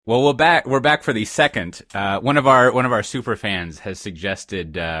Well, we're back for the second. One of our super fans has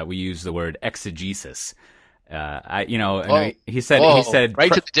suggested we use the word exegesis. He said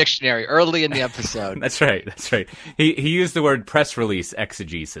right to the dictionary early in the episode. That's right. He used the word press release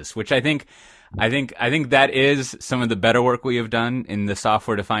exegesis, which I think that is some of the better work we have done in the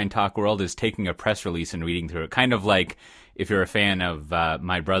software defined talk world, is taking a press release and reading through it. Kind of like if you're a fan of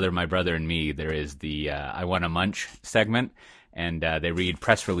My Brother and Me, there is the I Want to Munch segment, and they read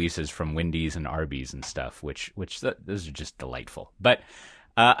press releases from Wendy's and Arby's and stuff, which those are just delightful. But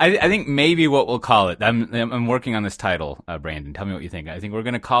I think maybe what we'll call it, I'm working on this title, Brandon. Tell me what you think. I think we're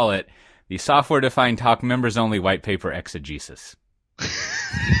going to call it the Software Defined Talk Members Only White Paper Exegesis.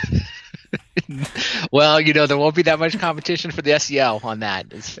 Well, there won't be that much competition for the SEO on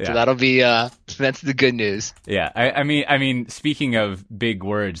that. So that'll be that's the good news. Yeah, I mean, speaking of big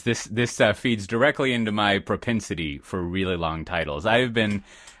words, this feeds directly into my propensity for really long titles. I think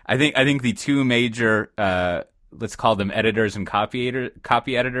the two major let's call them editors and copy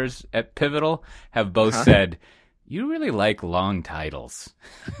editors at Pivotal have both said, you really like long titles.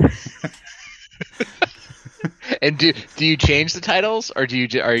 And do you change the titles, or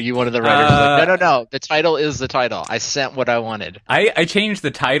are you one of the writers who's like, no, the title is the title. I sent what I wanted. I change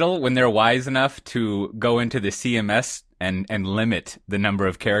the title when they're wise enough to go into the CMS and limit the number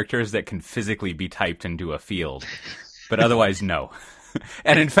of characters that can physically be typed into a field. But otherwise, no.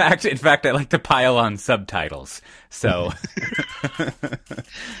 And in fact, I like to pile on subtitles. So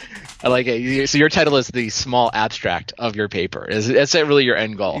I like it. So your title is the small abstract of your paper. Is that really your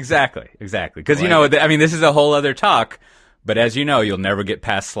end goal? Exactly. Because this is a whole other talk. But as you know, you'll never get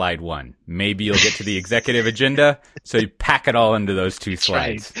past slide 1. Maybe you'll get to the executive agenda. So you pack it all into those 2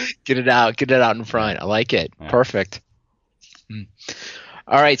 slides. Right. Get it out in front. I like it. Yeah. Perfect.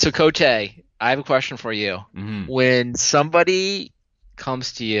 All right. So Cote, I have a question for you. Mm-hmm. When somebody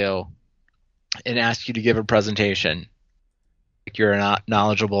comes to you and asks you to give a presentation you're not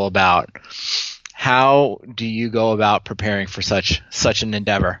knowledgeable about, how do you go about preparing for such an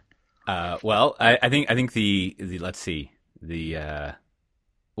endeavor? Well, I think the let's see, I'll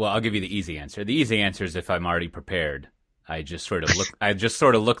give you the easy answer. The easy answer is if I'm already prepared, I just sort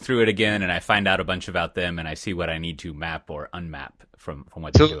of look through it again, and I find out a bunch about them, and I see what I need to map or unmap from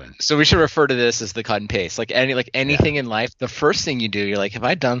what they're doing. So we should refer to this as the cut and paste. Like anything in life, the first thing you do, you're like, have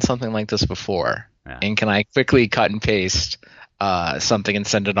I done something like this before? Yeah. And can I quickly cut and paste something and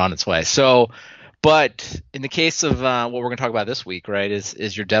send it on its way? So, but in the case of what we're going to talk about this week, right,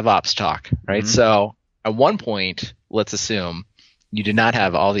 is your DevOps talk, right? Mm-hmm. So at one point, let's assume you did not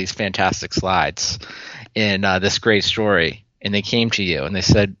have all these fantastic slides in this great story, and they came to you and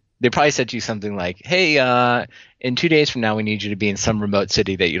they probably said to you something like, hey, in 2 days from now, we need you to be in some remote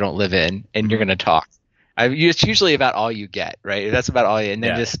city that you don't live in, and you're going to talk. It's usually about all you get, right? That's about all and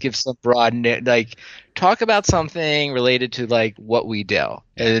then just give some broad, talk about something related to like what we do,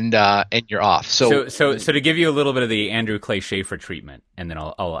 and you're off. So to give you a little bit of the Andrew Clay Shafer treatment, and then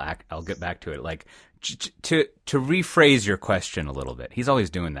I'll get back to it. Like to rephrase your question a little bit. He's always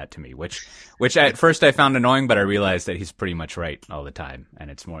doing that to me, which at first I found annoying, but I realized that he's pretty much right all the time,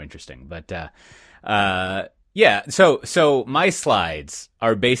 and it's more interesting. But yeah, so my slides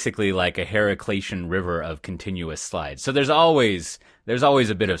are basically like a Heraclitean river of continuous slides. So there's always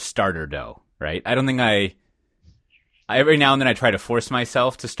a bit of starter dough, right? I don't think I every now and then I try to force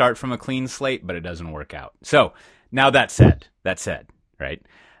myself to start from a clean slate, but it doesn't work out. So now that said, right?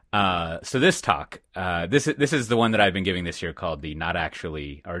 So this talk, this is the one that I've been giving this year called the Not a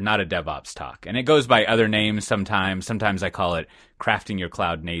DevOps talk. And it goes by other names sometimes. Sometimes I call it Crafting Your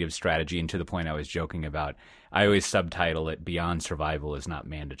Cloud Native Strategy. And to the point I was joking about, I always subtitle it Beyond Survival is Not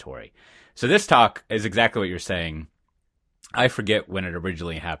Mandatory. So this talk is exactly what you're saying. I forget when it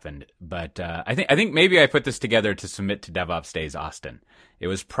originally happened, but I think maybe I put this together to submit to DevOps Days Austin. It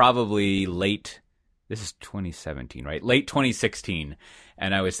was probably this is 2017, right? Late 2016.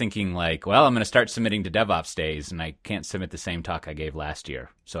 And I was thinking like, well, I'm going to start submitting to DevOps Days, and I can't submit the same talk I gave last year.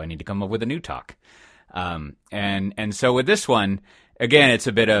 So I need to come up with a new talk. And so with this one, again, it's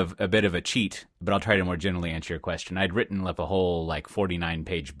a bit of a cheat, but I'll try to more generally answer your question. I'd written up a whole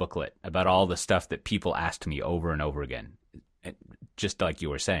 49-page booklet about all the stuff that people asked me over and over again. Just like you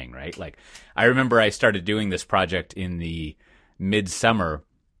were saying, right? Like I remember I started doing this project in the midsummer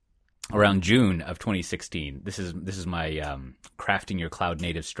around June of 2016. This is my Crafting Your Cloud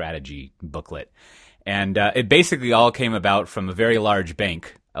Native Strategy booklet. And it basically all came about from a very large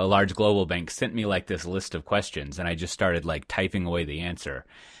bank, a large global bank, sent me this list of questions, and I just started typing away the answer.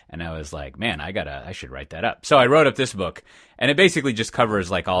 And I was like, man, I should write that up. So I wrote up this book, and it basically just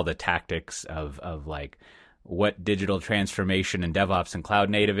covers all the tactics of what digital transformation and DevOps and cloud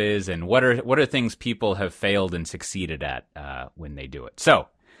native is, and what are things people have failed and succeeded at when they do it. So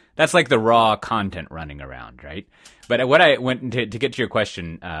that's like the raw content running around, right? But what I went to get to your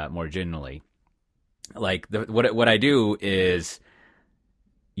question more generally, like what I do is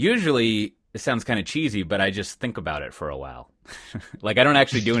usually, it sounds kind of cheesy, but I just think about it for a while. Like I don't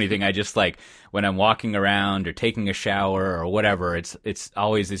actually do anything. I just like when I'm walking around or taking a shower or whatever, it's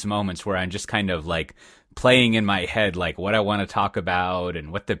always these moments where I'm just kind of like playing in my head like what I want to talk about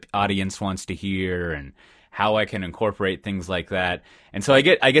and what the audience wants to hear and how I can incorporate things like that. And so I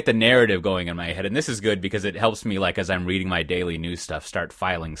get the narrative going in my head, and this is good because it helps me, like as I'm reading my daily news stuff, start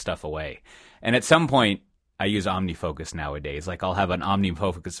filing stuff away. And at some point I use OmniFocus nowadays. Like I'll have an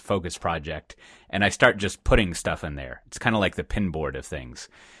OmniFocus project and I start just putting stuff in there. It's kind of like the pinboard of things.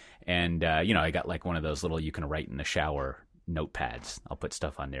 And, I got like one of those little, you can write in the shower notepads. I'll put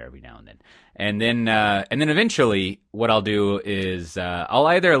stuff on there every now and then. And then eventually what I'll do is, I'll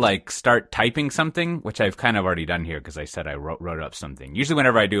either like start typing something, which I've kind of already done here because I said I wrote up something. Usually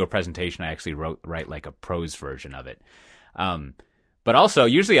whenever I do a presentation, I actually write like a prose version of it. But also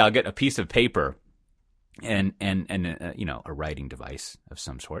usually I'll get a piece of paper and a writing device of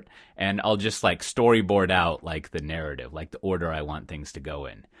some sort, and I'll just like storyboard out like the narrative, like the order I want things to go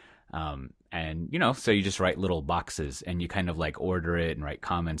in. So you just write little boxes and you kind of like order it and write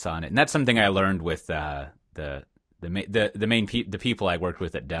comments on it. And that's something I learned with the people I worked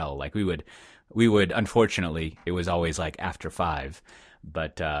with at Dell. Like we would unfortunately, it was always like after 5.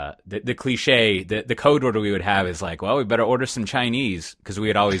 But the cliche, the code order we would have is like, well, we better order some Chinese, because we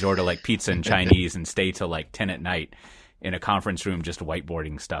would always order like pizza and Chinese and stay till like 10 at night in a conference room just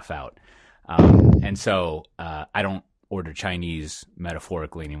whiteboarding stuff out. And so I don't order Chinese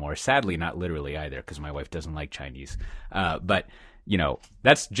metaphorically anymore. Sadly, not literally either, because my wife doesn't like Chinese. But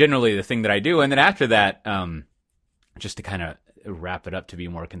that's generally the thing that I do. And then after that, just to kind of wrap it up to be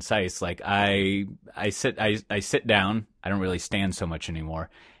more concise, like I sit down. I don't really stand so much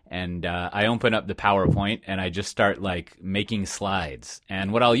anymore, and I open up the PowerPoint and I just start like making slides.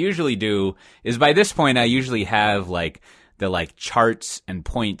 And what I'll usually do is, by this point I usually have like the like charts and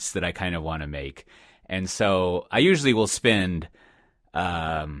points that I kind of want to make, and so I usually will spend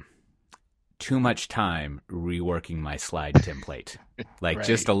too much time reworking my slide template. Like right,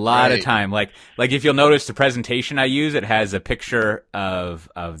 just a lot of time. Like if you'll notice the presentation I use, it has a picture of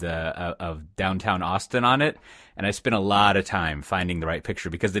downtown Austin on it. And I spent a lot of time finding the right picture,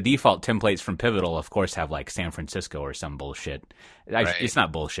 because the default templates from Pivotal, of course, have like San Francisco or some bullshit. Right. It's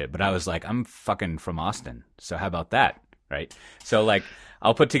not bullshit, but I was like, I'm fucking from Austin, so how about that? Right. So like,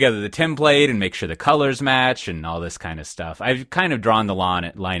 I'll put together the template and make sure the colors match and all this kind of stuff. I've kind of drawn the line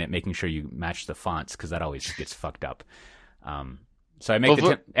at making sure you match the fonts, because that always gets fucked up. So I make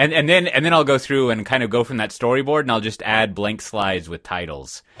and then I'll go through and kind of go from that storyboard, and I'll just add blank slides with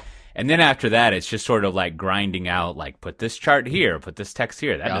titles. And then after that, it's just sort of like grinding out, like put this chart here, put this text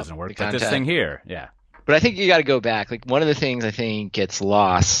here. That doesn't work. Put this thing here. Yeah. But I think you got to go back. Like one of the things I think gets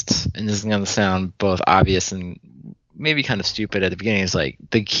lost, and this is going to sound both obvious and maybe kind of stupid at the beginning, is like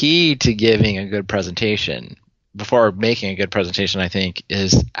the key to giving a good presentation, before making a good presentation, I think,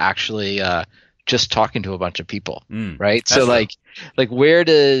 is actually just talking to a bunch of people, right? So like where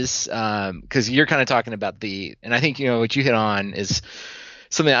does because you're kind of talking about and I think what you hit on is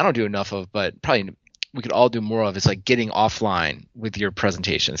something I don't do enough of, but probably we could all do more of, is like getting offline with your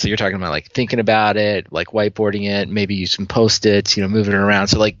presentation. So you're talking about like thinking about it, like whiteboarding it, maybe use some Post-its, moving it around.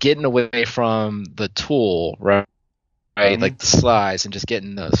 So like getting away from the tool, right? Like the slides, and just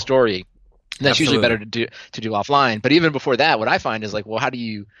getting the story. And that's usually better to do offline. But even before that, what I find is like, well, how do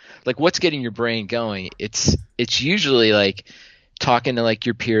you, like, what's getting your brain going? It's usually like talking to like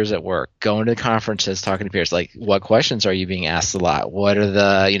your peers at work, going to conferences, talking to peers, like what questions are you being asked a lot? What are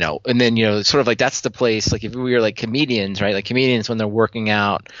the, and then, sort of like that's the place, like if we were like comedians, right? Like comedians, when they're working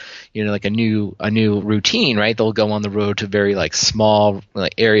out, like a new routine, right? They'll go on the road to very like small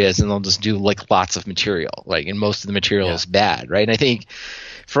like areas, and they'll just do like lots of material, like, and most of the material is bad, right? And I think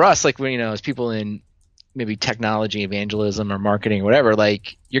for us, like when, as people in maybe technology, evangelism, or marketing, or whatever,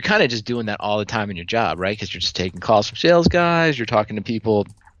 like you're kind of just doing that all the time in your job, right? Because you're just taking calls from sales guys, you're talking to people,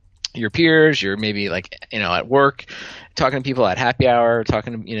 your peers, you're maybe like, at work, talking to people at happy hour,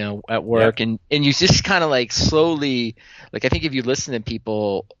 talking to, at work, and you just kind of like slowly, like I think if you listen to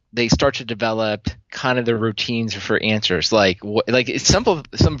people, they start to develop kind of their routines for answers. Like it's simple,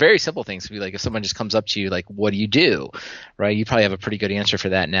 some very simple things to be like, if someone just comes up to you, like, what do you do? Right. You probably have a pretty good answer for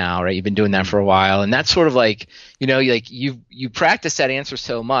that now, right? You've been doing that for a while. And that's sort of like, like you practice that answer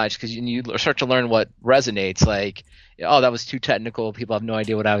so much, because you start to learn what resonates. Like oh, that was too technical. People have no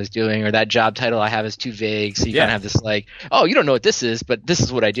idea what I was doing, or that job title I have is too vague. So you kind of have this like, oh, you don't know what this is, but this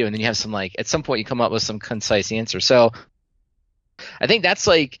is what I do. And then you have some like, at some point you come up with some concise answer. So I think that's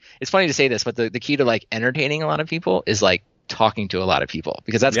like, it's funny to say this, but the key to like entertaining a lot of people is like talking to a lot of people,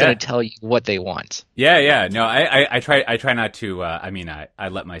 because that's going to tell you what they want. Yeah. No, I try not to, I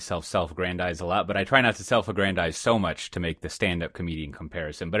let myself self-aggrandize a lot, but I try not to self-aggrandize so much to make the stand-up comedian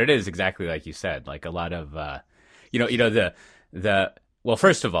comparison. But it is exactly like you said, like a lot of, well,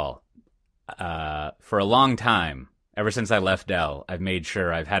 first of all, for a long time, ever since I left Dell, I've made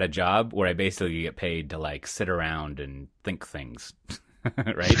sure I've had a job where I basically get paid to like sit around and think things.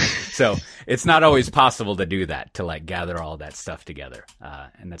 Right? So it's not always possible to do that, to like gather all that stuff together.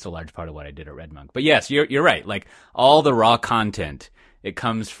 And that's a large part of what I did at Red Monk. But yes, you're right. Like all the raw content, it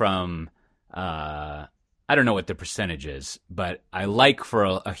comes from, I don't know what the percentage is, but I like for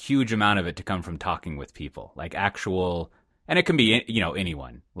a huge amount of it to come from talking with people, like actual, and it can be,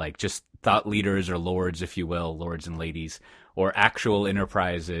 anyone, like just thought leaders or lords, if you will, lords and ladies, or actual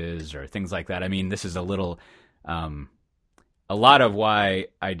enterprises or things like that. I mean, this is a little, a lot of why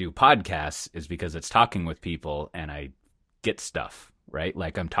I do podcasts is because it's talking with people and I get stuff, right?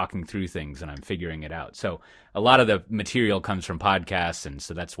 Like I'm talking through things and I'm figuring it out. So a lot of the material comes from podcasts. And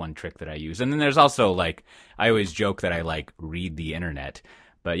so that's one trick that I use. And then there's also like, I always joke that I like read the internet,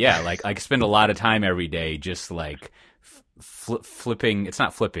 but yeah, like I spend a lot of time every day just like flipping. It's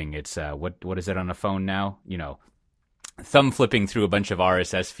not flipping. It's what is it on a phone now? Thumb flipping through a bunch of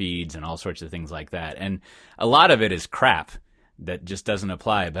RSS feeds and all sorts of things like that. And a lot of it is crap that just doesn't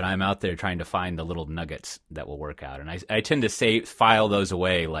apply, but I'm out there trying to find the little nuggets that will work out. And I tend to file those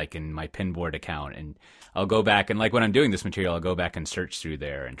away like in my Pinboard account, and I'll go back and like when I'm doing this material, I'll go back and search through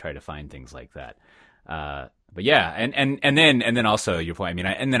there and try to find things like that. But yeah, and then also your point,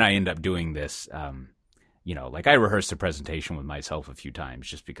 and then I end up doing this, like I rehearsed a presentation with myself a few times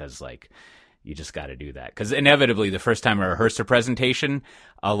just because like, you just got to do that. Because inevitably, the first time I rehearse a presentation,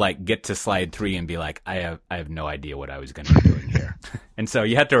 I'll like get to slide 3 and be like, I have no idea what I was going to be doing here. And so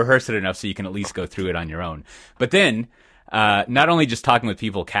you have to rehearse it enough so you can at least go through it on your own. But then, not only just talking with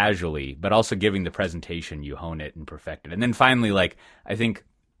people casually, but also giving the presentation, you hone it and perfect it. And then finally, like I think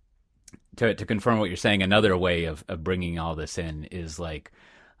to confirm what you're saying, another way of bringing all this in is like,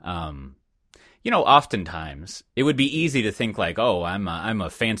 oftentimes it would be easy to think like, oh, I'm a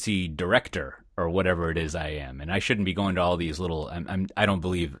fancy director or whatever it is I am, and I shouldn't be going to all these little. I don't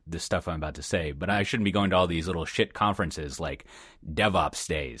believe the stuff I'm about to say, but I shouldn't be going to all these little shit conferences like DevOps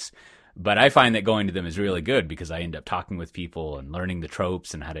days. But I find that going to them is really good because I end up talking with people and learning the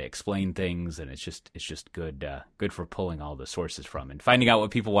tropes and how to explain things, and it's just good for pulling all the sources from and finding out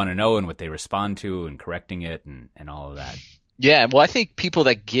what people want to know and what they respond to and correcting it and all of that. Yeah, well, I think people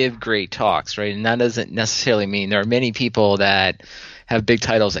that give great talks, right, and that doesn't necessarily mean there are many people that have big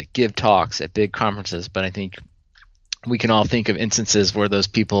titles that give talks at big conferences, but I think we can all think of instances where those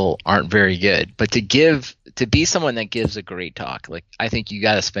people aren't very good. But to be someone that gives a great talk, like I think you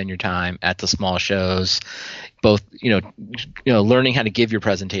got to spend your time at the small shows, both learning how to give your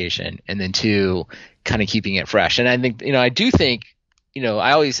presentation, and then two, kind of keeping it fresh. And I think I do think.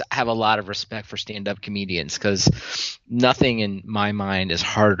 I always have a lot of respect for stand-up comedians because nothing in my mind is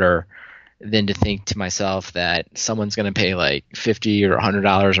harder than to think to myself that someone's going to pay like $50 or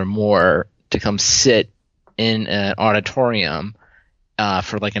 $100 or more to come sit in an auditorium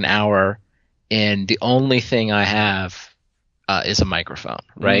for like an hour, and the only thing I have is a microphone,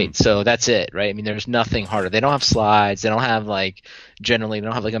 right? So that's it, right? I mean, there's nothing harder. They don't have slides. They don't have generally they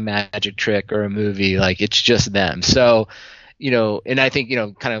don't have like a magic trick or a movie. Like it's just them. So and I think,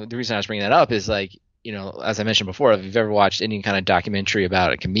 kind of the reason I was bringing that up is like, as I mentioned before, if you've ever watched any kind of documentary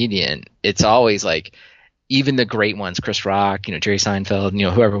about a comedian, it's always like, even the great ones, Chris Rock, Jerry Seinfeld,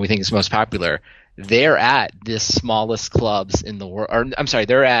 whoever we think is most popular, they're at the smallest clubs in the world. Or I'm sorry,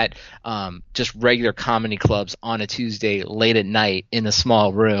 they're at just regular comedy clubs on a Tuesday late at night in a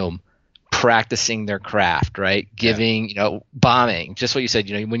small room, practicing their craft, right? Giving, bombing, just what you said,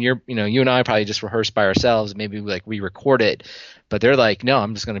 when you're, you and I probably just rehearse by ourselves, maybe like we record it, but they're like, no,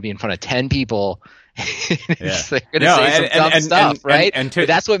 I'm just going to be in front of 10 people. They're going to say some dumb stuff, right? And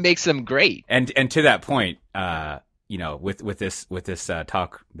that's what makes them great. And to that point, with this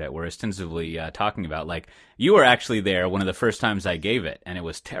talk that we're extensively talking about, like you were actually there one of the first times I gave it, and it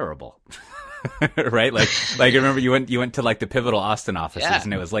was terrible. Right? Like I remember you went to like the Pivotal Austin offices,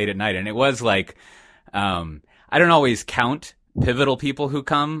 and it was late at night, and it was like, I don't always count Pivotal people who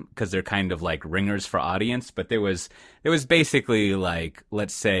come because they're kind of like ringers for audience, but there was basically like,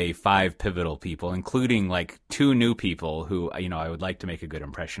 let's say 5 Pivotal people, including like 2 new people who, I would like to make a good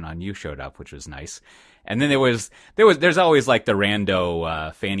impression on, you showed up, which was nice. And then there's always like the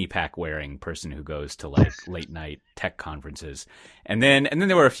rando fanny pack wearing person who goes to like late night tech conferences. And then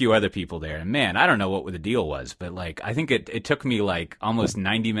there were a few other people there. And man, I don't know what the deal was, but like I think it took me like almost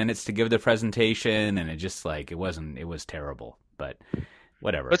 90 minutes to give the presentation, and it was terrible. But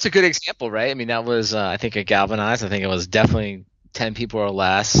whatever. That's a good example, right? I mean, that was I think a Galvanize. I think it was definitely 10 people or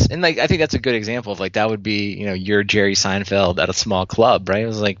less, and like I think that's a good example of like that would be your Jerry Seinfeld at a small club, right? It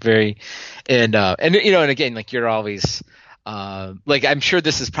was like very, and again, like you're always like I'm sure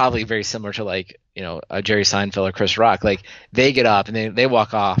this is probably very similar to like a Jerry Seinfeld or Chris Rock. Like they get up and they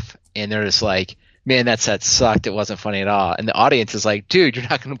walk off and they're just like, man, that set sucked. It wasn't funny at all. And the audience is like, dude, you're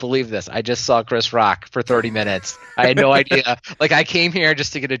not going to believe this. I just saw Chris Rock for 30 minutes. I had no idea. Like, I came here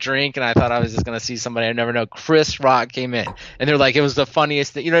just to get a drink, and I thought I was just going to see somebody I never know. Chris Rock came in, and they're like, it was the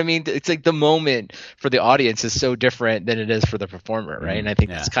funniest thing. You know what I mean? It's like the moment for the audience is so different than it is for the performer, right? And I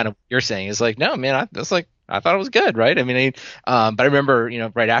think that's kind of what you're saying. Is like, no, man, I thought it was good, right? I mean, but I remember,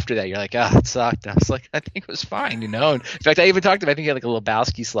 right after that, you're like, it sucked. I was like, I think it was fine, In fact, I even talked about, I think you had like a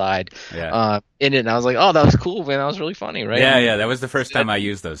Lebowski slide in it, and I was like, oh, that was cool, man. That was really funny, right? Yeah, that was the first time I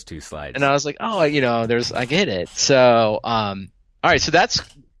used those two slides. And I was like, oh, I get it. So, all right, so that's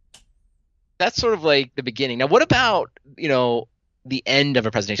sort of like the beginning. Now, what about, the end of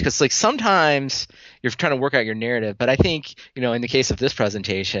a presentation? Because like sometimes you're trying to work out your narrative, but I think in the case of this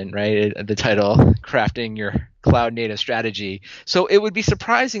presentation, right, the title, crafting your cloud native strategy, so it would be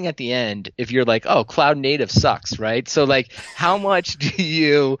surprising at the end if you're like, oh, cloud native sucks, right? So like how much do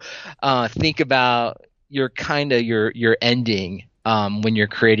you think about your ending when you're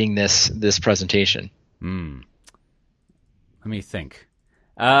creating this presentation? Let me think.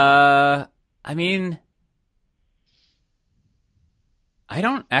 I mean, I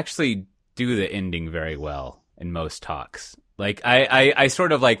don't actually do the ending very well in most talks. Like I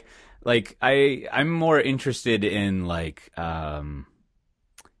sort of like I'm more interested in like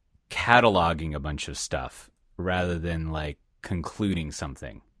cataloging a bunch of stuff rather than like concluding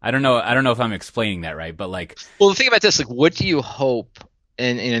something. I don't know if I'm explaining that right, but like, well, the thing about this, like, what do you hope?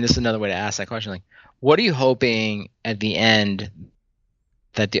 And this is another way to ask that question. Like, what are you hoping at the end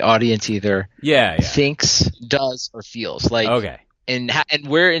that the audience either thinks, does, or feels? Like, okay. And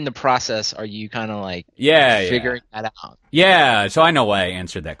where in the process are you kind of like figuring that out? Yeah, so I know why I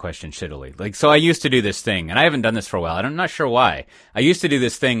answered that question shittily. Like, so I used to do this thing, and I haven't done this for a while. I'm not sure why. I used to do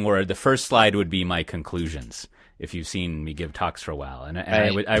this thing where the first slide would be my conclusions. If you've seen me give talks for a while, and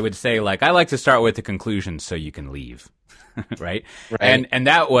I would say like, I like to start with the conclusions so you can leave. Right? And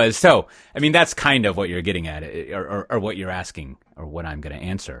that was, so, I mean, that's kind of what you're getting at, or what you're asking, or what I'm going to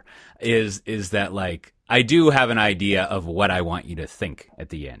answer, is that like, I do have an idea of what I want you to think at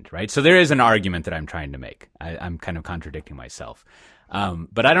the end, right? So there is an argument that I'm trying to make. I'm kind of contradicting myself.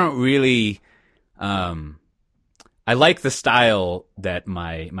 But I don't really, I like the style that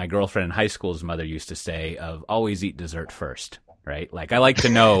my girlfriend in high school's mother used to say of always eat dessert first, right? Like, I like to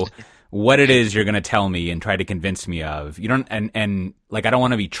know what it is you're going to tell me and try to convince me of. You don't, and like, I don't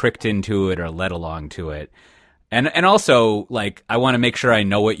want to be tricked into it or led along to it. And also, like, I want to make sure I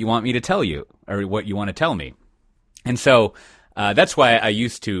know what you want me to tell you, or what you want to tell me. And so, that's why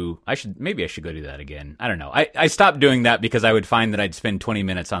maybe I should go do that again. I don't know. I stopped doing that because I would find that I'd spend 20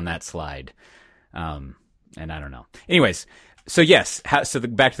 minutes on that slide. And I don't know. Anyways, so yes,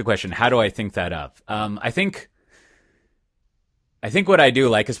 back to the question, how do I think that up? I think what I do,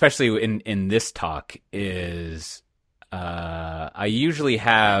 like, especially in this talk, is, I usually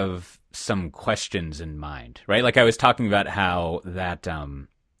have some questions in mind, right? Like I was talking about how there's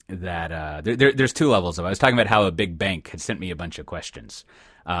two levels of it. I was talking about how a big bank had sent me a bunch of questions,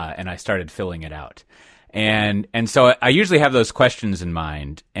 and I started filling it out. And so I usually have those questions in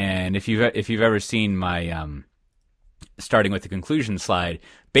mind. And if you've ever seen my, starting with the conclusion slide,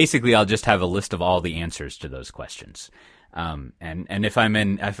 basically I'll just have a list of all the answers to those questions. And if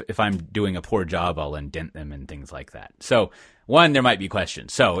I'm doing a poor job, I'll indent them and things like that. So one, there might be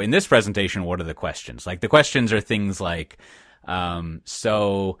questions. So in this presentation, what are the questions? Like, the questions are things like,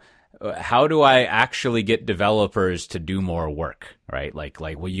 so how do I actually get developers to do more work, right? Like,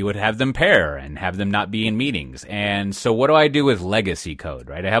 well, you would have them pair and have them not be in meetings. And so what do I do with legacy code,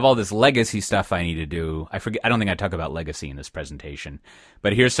 right? I have all this legacy stuff I need to do. I don't think I talk about legacy in this presentation,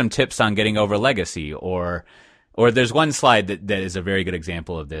 but here's some tips on getting over legacy. Or there's one slide that is a very good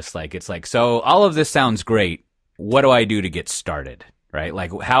example of this. Like, it's like, so all of this sounds great. What do I do to get started, right?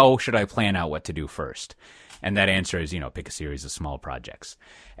 Like, how should I plan out what to do first? And that answer is, pick a series of small projects.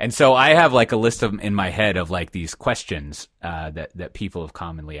 And so I have like a list of in my head of like these questions, that people have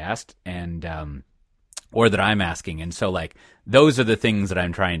commonly asked and, or that I'm asking. And so like, those are the things that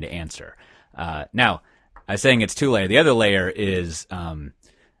I'm trying to answer. Now I was saying it's two layer. The other layer is a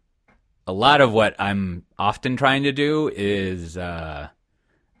lot of what I'm often trying to do is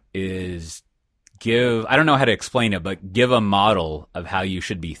give, I don't know how to explain it, but give a model of how you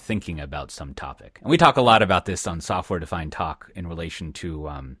should be thinking about some topic. And we talk a lot about this on Software Defined Talk in relation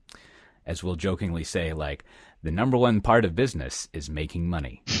to, as we'll jokingly say, like, the number one part of business is making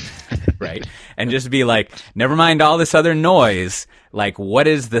money, right? And just be like, never mind all this other noise. Like, what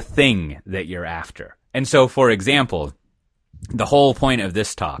is the thing that you're after? And so, for example, the whole point of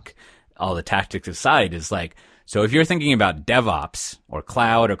this talk, all the tactics aside, is like, so if you're thinking about DevOps or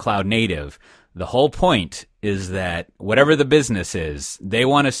cloud native, the whole point is that whatever the business is, they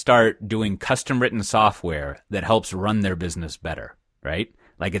want to start doing custom written software that helps run their business better, right?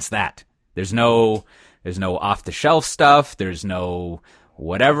 Like, it's that. There's no off the shelf stuff. There's no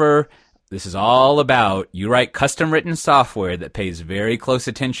whatever. This is all about you write custom written software that pays very close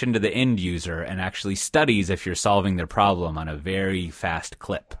attention to the end user and actually studies if you're solving their problem on a very fast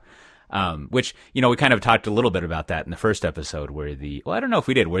clip. Which, you know, we kind of talked a little bit about that in the first episode where I don't know if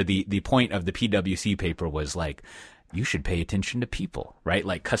we did, where the point of the PwC paper was like, you should pay attention to people, right?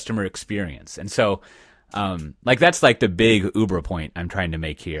 Like customer experience. And so, like that's like the big Uber point I'm trying to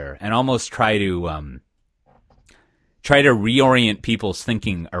make here and almost try to reorient people's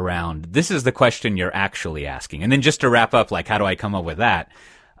thinking around this is the question you're actually asking. And then just to wrap up, like, how do I come up with that?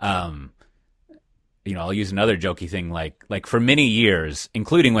 You know, I'll use another jokey thing, like for many years,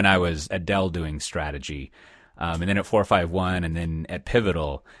 including when I was at Dell doing strategy, and then at 451 and then at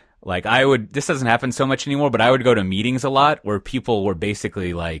Pivotal, like this doesn't happen so much anymore, but I would go to meetings a lot where people were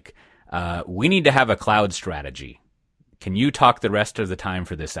basically like, we need to have a cloud strategy. Can you talk the rest of the time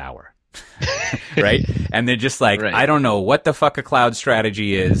for this hour? Right? And they're just like, right. I don't know what the fuck a cloud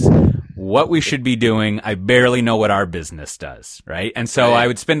strategy is, what we should be doing. I barely know what our business does. Right. And so I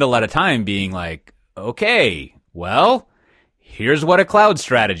would spend a lot of time being like, okay, well, here's what a cloud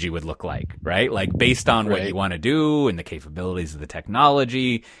strategy would look like, right? Like based on what you want to do and the capabilities of the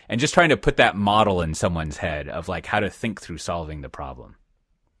technology and just trying to put that model in someone's head of like how to think through solving the problem.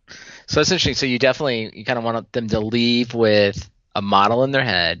 So that's interesting. So you kind of want them to leave with a model in their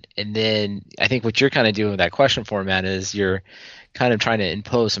head. And then I think what you're kind of doing with that question format is you're kind of trying to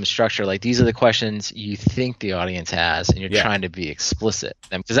impose some structure. Like these are the questions you think the audience has, and you're trying to be explicit.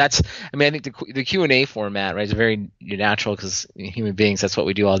 Because I think the Q&A format, right, is very natural because human beings, that's what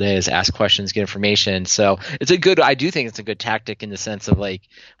we do all day is ask questions, get information. So I do think it's a good tactic in the sense of like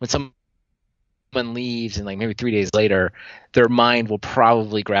when someone leaves and like maybe 3 days later, their mind will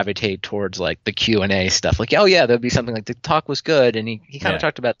probably gravitate towards like the Q&A stuff. Like, oh yeah, there'll be something like the talk was good. And he kind of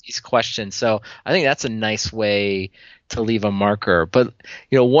talked about these questions. So I think that's a nice way to leave a marker. But,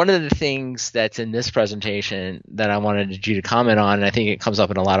 you know, one of the things that's in this presentation that I wanted you to comment on, and I think it comes up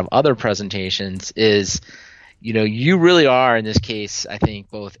in a lot of other presentations is, you know, you really are in this case, I think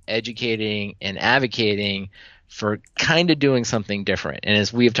both educating and advocating for kind of doing something different. And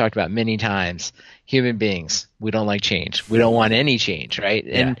as we have talked about many times, human beings, we don't like change. We don't want any change, right?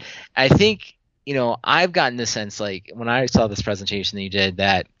 Yeah. And I think, you know, I've gotten the sense like when I saw this presentation that you did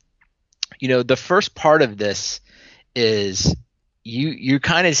that, you know, the first part of this is you're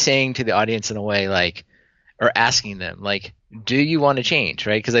kind of saying to the audience in a way like, or asking them like, do you want to change,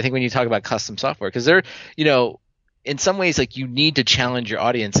 right? Because I think when you talk about custom software, because they're, you know, in some ways like you need to challenge your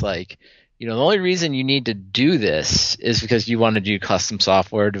audience like, you know, the only reason you need to do this is because you want to do custom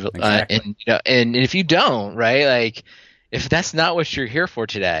software, exactly. And you know, and if you don't, right, like if that's not what you're here for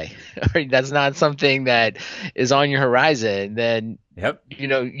today, or that's not something that is on your horizon, then you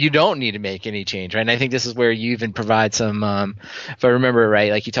know you don't need to make any change, right? And I think this is where you even provide some, if I remember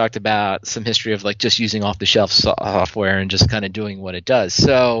right, like you talked about some history of like just using off-the-shelf software and just kind of doing what it does.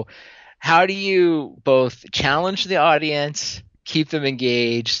 So, how do you both challenge the audience, keep them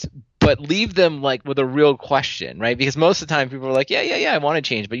engaged, but leave them like with a real question, right? Because most of the time people are like, yeah, I want to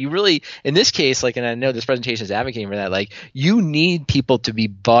change. But you really, in this case, like, and I know this presentation is advocating for that, like you need people to be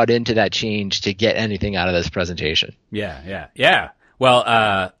bought into that change to get anything out of this presentation. Yeah.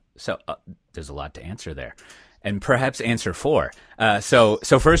 Well, so there's a lot to answer there and perhaps answer for. So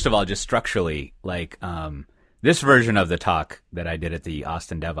first of all, just structurally, like, this version of the talk that I did at the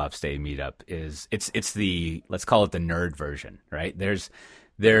Austin DevOps Day meetup it's the, let's call it the nerd version, right? There's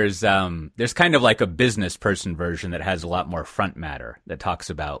kind of like a business person version that has a lot more front matter that talks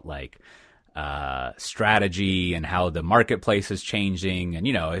about like strategy and how the marketplace is changing. And,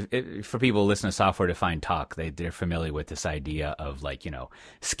 you know, for people who listen to Software Defined Talk, they're familiar with this idea of like, you know,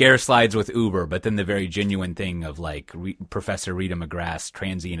 scare slides with Uber, but then the very genuine thing of like Professor Rita McGrath's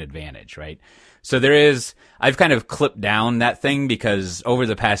transient advantage, right? So I've kind of clipped down that thing because over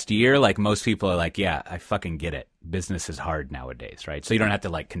the past year, like most people are like, yeah, I fucking get it. Business is hard nowadays, right? So you don't have to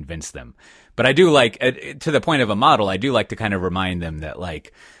like convince them. But I do like, to the point of a model, I do like to kind of remind them that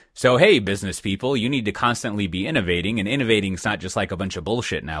like, so, hey, business people, you need to constantly be innovating, and innovating is not just like a bunch of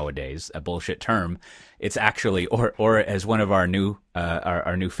bullshit nowadays, a bullshit term. It's actually, or as one of our new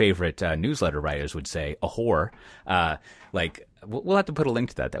favorite newsletter writers would say, a whore. Like, we'll have to put a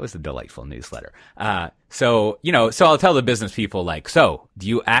link to that. That was a delightful newsletter. So I'll tell the business people like, so do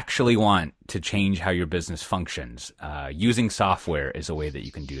you actually want to change how your business functions? Using software is a way that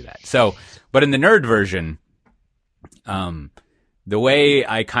you can do that. So, but in the nerd version, the way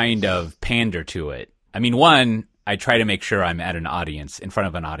I kind of pander to it, I mean, one, I try to make sure I'm at an audience, in front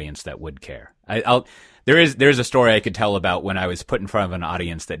of an audience that would care. There's a story I could tell about when I was put in front of an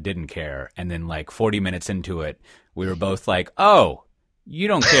audience that didn't care, and then like 40 minutes into it, we were both like, oh, you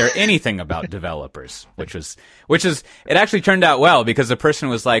don't care anything about developers, which is, it actually turned out well because the person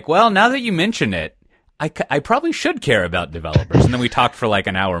was like, well, now that you mention it, I probably should care about developers. And then we talked for like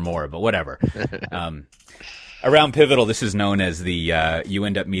an hour more, but whatever. Around Pivotal, this is known as the you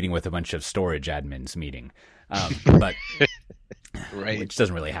end up meeting with a bunch of storage admins meeting, but right, which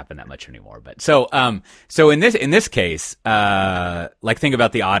doesn't really happen that much anymore. But so in this case, like think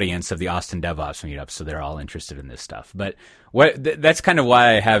about the audience of the Austin DevOps meetup, so they're all interested in this stuff. But that's kind of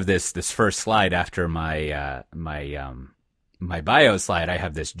why I have this first slide after my my bio slide. I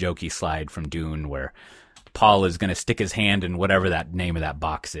have this jokey slide from Dune where Paul is going to stick his hand in whatever that name of that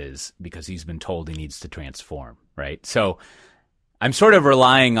box is because he's been told he needs to transform, right? So I'm sort of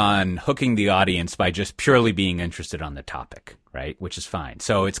relying on hooking the audience by just purely being interested on the topic, right? Which is fine.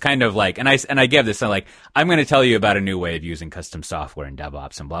 So it's kind of like, and I give this, I'm going to tell you about a new way of using custom software and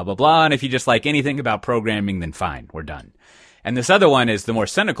DevOps and blah, blah, blah. And if you just like anything about programming, then fine, we're done. And this other one is the more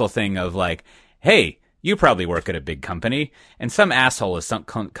cynical thing of like, hey, you probably work at a big company, and some asshole has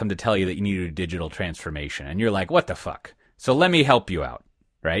come to tell you that you need a digital transformation. And you're like, what the fuck? So let me help you out,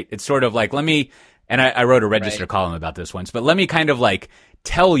 right? It's sort of like, and I wrote a Register column about this once, but let me kind of like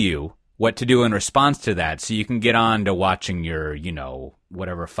tell you what to do in response to that so you can get on to watching your,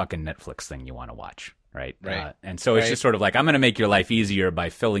 whatever fucking Netflix thing you want to watch, right? And so it's just sort of like, I'm going to make your life easier by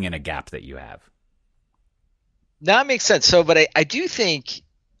filling in a gap that you have. That makes sense. So, but I do think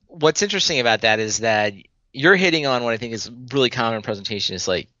what's interesting about that is that you're hitting on what I think is really common in presentation is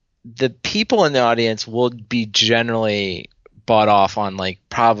like the people in the audience will be generally bought off on like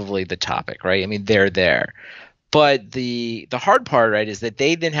probably the topic, right? I mean, they're there. But the hard part, right, is that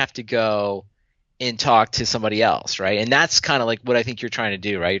they then have to go and talk to somebody else, right? And that's kind of like what I think you're trying to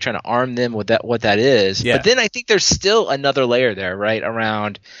do, right? You're trying to arm them with what that is. Yeah. But then I think there's still another layer there, right,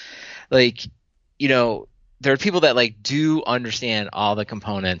 around like, there are people that like do understand all the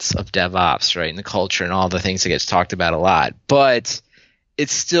components of DevOps, right, and the culture and all the things that gets talked about a lot, but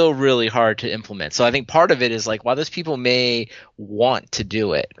it's still really hard to implement. So I think part of it is like while those people may want to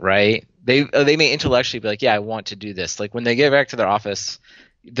do it, right, they may intellectually be like, yeah, I want to do this. Like when they get back to their office,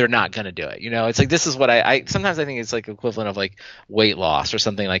 they're not going to do it. It's like this is what I sometimes I think it's like equivalent of like weight loss or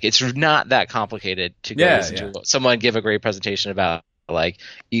something. Like it's not that complicated to go listen to someone give a great presentation about like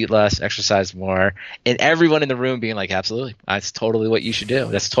eat less, exercise more, and everyone in the room being like, absolutely, that's totally what you should do.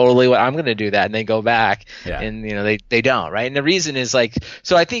 That's totally what I'm going to do that. And they go back and they don't, right? And the reason is like,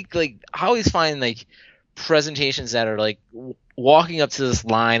 so I think like I always find like presentations that are like walking up to this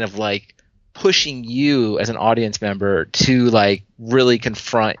line of like pushing you as an audience member to like really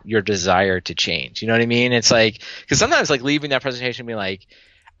confront your desire to change. You know what I mean? It's like, because sometimes like leaving that presentation being like,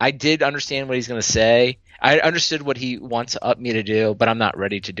 I did understand what he's going to say. I understood what he wants up me to do, but I'm not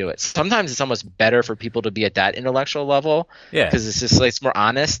ready to do it. Sometimes it's almost better for people to be at that intellectual level, because it's just like it's more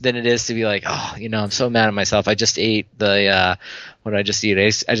honest than it is to be like, oh, I'm so mad at myself. I just ate what did I just eat?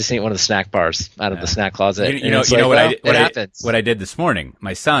 I just ate one of the snack bars out of the snack closet. What I did this morning.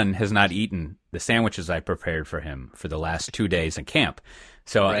 My son has not eaten the sandwiches I prepared for him for the last 2 days in camp.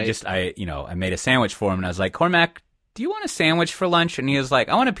 So I made a sandwich for him, and I was like, Cormac, do you want a sandwich for lunch? And he was like,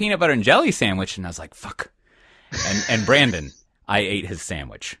 I want a peanut butter and jelly sandwich. And I was like, fuck. And Brandon, I ate his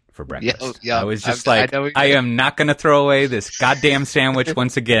sandwich for breakfast. I was just I am not going to throw away this goddamn sandwich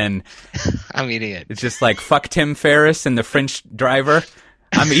once again. I'm eating it. It's just like, fuck Tim Ferriss and the French driver.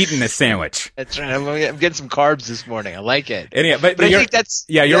 I'm eating this sandwich. That's right. I'm getting some carbs this morning. I like it. And but I think that's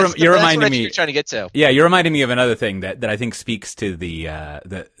you're reminding me. You're trying to get to. Yeah, you're reminding me of another thing that I think speaks to the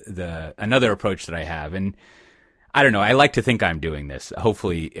another approach that I have, and I don't know. I like to think I'm doing this.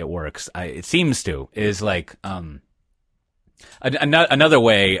 Hopefully, it works. It seems to is like another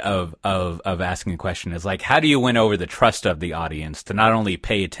way of asking a question is like, how do you win over the trust of the audience to not only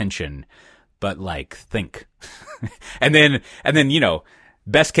pay attention but like think, and then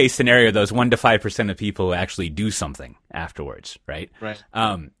best case scenario, those 1 to 5% of people who actually do something afterwards, right? Right.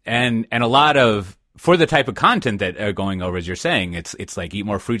 And a lot of, for the type of content that are going over, as you're saying, it's like eat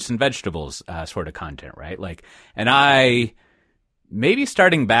more fruits and vegetables, sort of content, right? Like, and maybe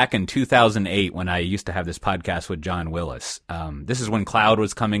starting back in 2008 when I used to have this podcast with John Willis, this is when cloud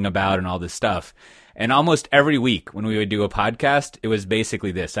was coming about and all this stuff. And almost every week when we would do a podcast, it was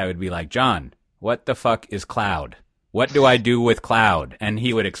basically this. I would be like, John, what the fuck is cloud? What do I do with cloud? And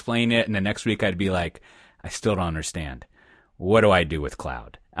he would explain it. And the next week I'd be like, I still don't understand. What do I do with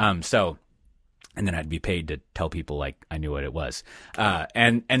cloud? And then I'd be paid to tell people like I knew what it was.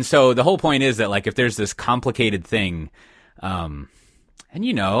 And so the whole point is that like, if there's this complicated thing, and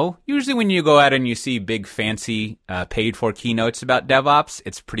usually when you go out and you see big fancy, paid for keynotes about DevOps,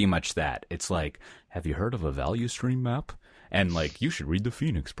 it's pretty much that. It's like, have you heard of a value stream map? And like, you should read the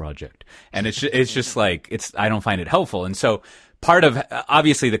Phoenix Project. And it's just like, I don't find it helpful. And so part of,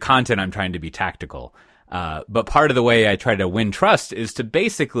 obviously the content, I'm trying to be tactical. But part of the way I try to win trust is to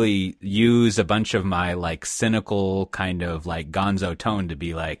basically use a bunch of my like cynical kind of like gonzo tone to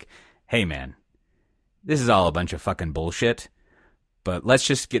be like, hey man, this is all a bunch of fucking bullshit, but let's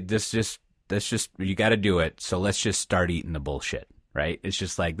just get this, you got to do it. So let's just start eating the bullshit. Right? It's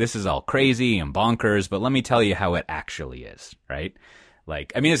just like, this is all crazy and bonkers, but let me tell you how it actually is, right?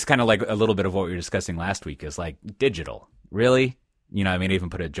 Like, I mean, it's kind of like a little bit of what we were discussing last week is like digital. Really? I mean, I even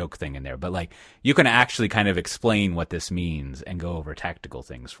put a joke thing in there, but like, you can actually kind of explain what this means and go over tactical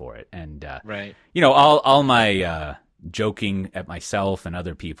things for it. And, right. All my, joking at myself and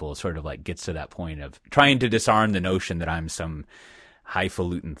other people sort of like gets to that point of trying to disarm the notion that I'm some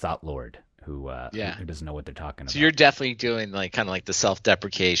highfalutin thought lord who doesn't know what they're talking about. So you're definitely doing like kind of like the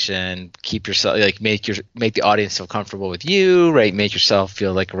self-deprecation, keep yourself like make the audience feel comfortable with you, right? Make yourself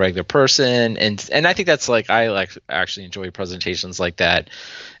feel like a regular person, and I think that's like I actually enjoy presentations like that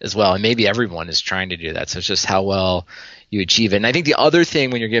as well. And maybe everyone is trying to do that. So it's just how well you achieve it. And I think the other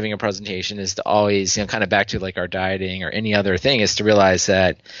thing when you're giving a presentation is to always, kind of back to like our dieting or any other thing, is to realize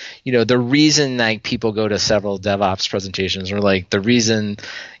that, the reason like people go to several DevOps presentations, or like the reason,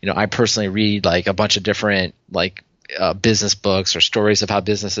 I personally read like a bunch of different like business books or stories of how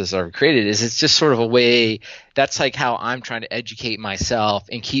businesses are created, is it's just sort of a way, that's like how I'm trying to educate myself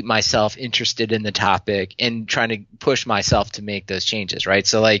and keep myself interested in the topic and trying to push myself to make those changes, right?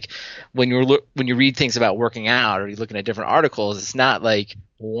 So like when you read things about working out or you're looking at different articles, it's not like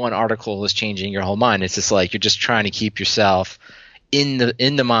one article is changing your whole mind. It's just like you're just trying to keep yourself in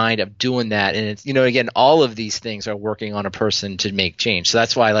the mind of doing that. And it's, again, all of these things are working on a person to make change. So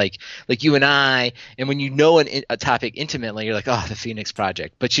that's why like you and I, and when a topic intimately, you're like, oh, the Phoenix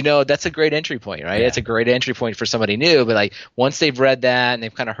Project. But that's a great entry point, right? Yeah. It's a great entry point for somebody new. But like once they've read that and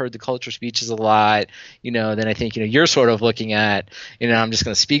they've kind of heard the culture speeches a lot, then I think, you're sort of looking at, I'm just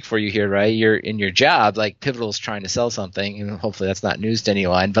going to speak for you here, right? You're in your job, like Pivotal's trying to sell something, and hopefully that's not news to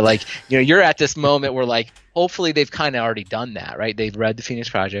anyone. But like, you're at this moment where like, hopefully they've kind of already done that, right? They've read the Phoenix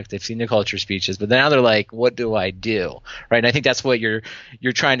Project, they've seen the culture speeches, but now they're like, what do I do, right? And I think that's what you're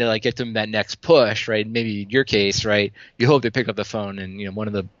trying to like get them that next push, right? Maybe in your case, right? You hope they pick up the phone and one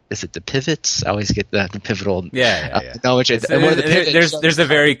of the, is it the pivots? I always get the pivotal. Yeah. One of the pivots, there's a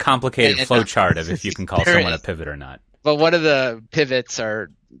very complicated flow chart of if you can call someone a pivot or not. But one of the pivots are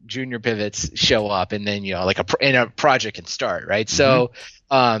junior pivots show up, and then like a project can start, right?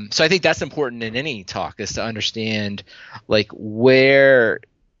 Mm-hmm. So I think that's important in any talk, is to understand like where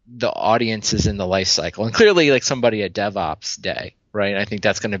the audience is in the life cycle, and clearly like somebody at DevOps Day, right? I think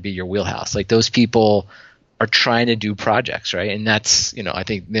that's going to be your wheelhouse. Like those people are trying to do projects, right? And that's I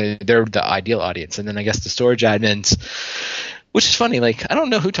think they're the ideal audience. And then I guess the storage admins. Which is funny, like I don't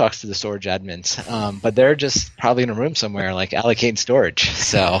know who talks to the storage admins, but they're just probably in a room somewhere, like allocating storage.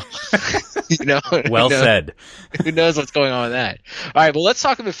 So, well said. Who knows what's going on with that? All right, well, let's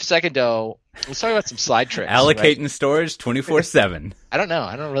talk about a second, though. Let's talk about some slide tricks. Allocating storage 24/7. I don't know.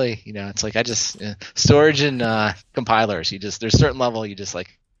 I don't really, it's like I just storage and compilers. There's a certain level you just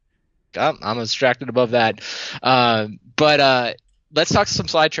like. I'm abstracted above that, but. Let's talk some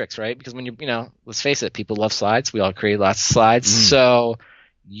slide tricks, right? Because when let's face it, people love slides. We all create lots of slides. So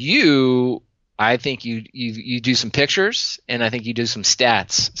I think you do some pictures, and I think you do some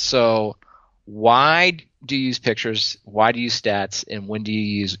stats. So why do you use pictures? Why do you use stats? And when do you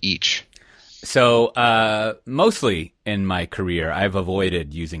use each? So mostly in my career, I've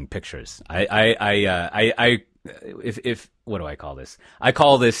avoided using pictures. If what do I call this? I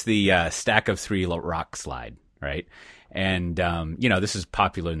call this the stack of three rock slide, right? And this is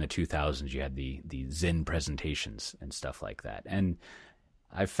popular in the 2000s. You had the Zen presentations and stuff like that, and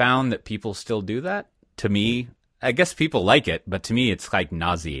I found that people still do that. To me, I guess people like it, but to me, it's like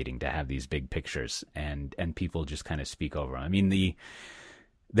nauseating to have these big pictures and people just kind of speak over them. I mean,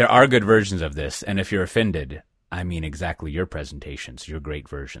 there are good versions of this, and if you're offended, I mean exactly your presentations, your great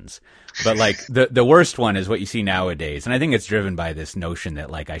versions. But like the worst one is what you see nowadays, and I think it's driven by this notion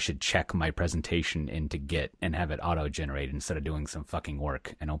that like I should check my presentation into Git and have it auto-generate instead of doing some fucking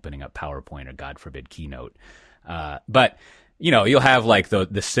work and opening up PowerPoint or God forbid Keynote. But you'll have like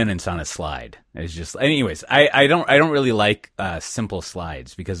the sentence on a slide. It's just, anyways, I don't really like simple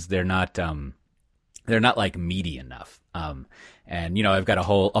slides because they're not like meaty enough. And I've got a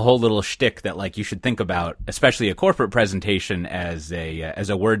whole little shtick that like you should think about, especially a corporate presentation, as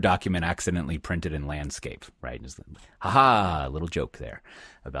a Word document accidentally printed in landscape, right? Just, haha, little joke there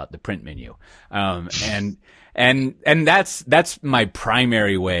about the print menu. And that's my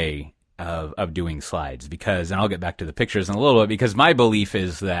primary way of doing slides, because, and I'll get back to the pictures in a little bit, because my belief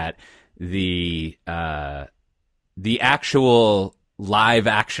is that the actual live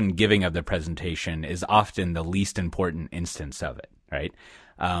action giving of the presentation is often the least important instance of it, right?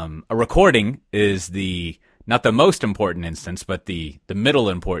 A recording is not the most important instance, but the middle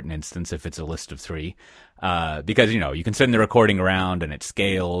important instance if it's a list of three, because you can send the recording around and it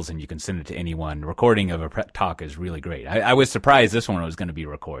scales and you can send it to anyone. Recording of a talk is really great. I was surprised this one was going to be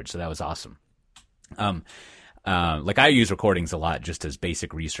recorded, so that was awesome. Like I use recordings a lot just as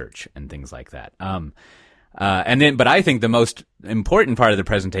basic research and things like that. But I think the most important part of the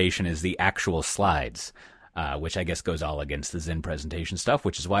presentation is the actual slides, which I guess goes all against the Zen presentation stuff,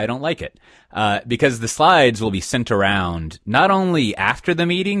 which is why I don't like it. Because the slides will be sent around not only after the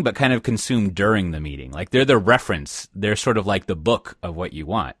meeting, but kind of consumed during the meeting. Like they're the reference. They're sort of like the book of what you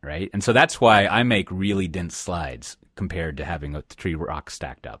want, right? And so that's why I make really dense slides compared to having a tree rock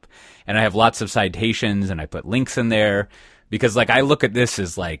stacked up. And I have lots of citations and I put links in there because like I look at this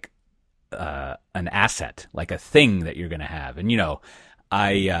as like, an asset, like a thing that you're going to have. And,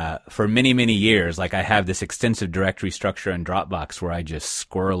 I, for many, many years, like I have this extensive directory structure in Dropbox where I just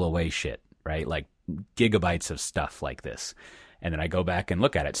squirrel away shit, right? Like gigabytes of stuff like this. And then I go back and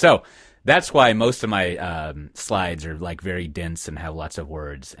look at it. So that's why most of my, slides are like very dense and have lots of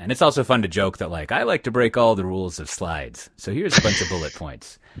words. And it's also fun to joke that like, I like to break all the rules of slides. So here's a bunch of bullet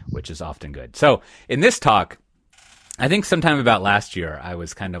points, which is often good. So in this talk, I think sometime about last year, I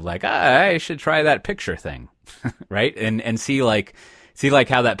was kind of like, I should try that picture thing, right? And see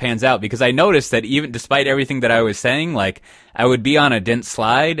how that pans out, because I noticed that even despite everything that I was saying, like I would be on a dense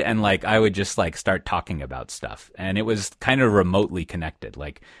slide and like I would just like start talking about stuff, and it was kind of remotely connected.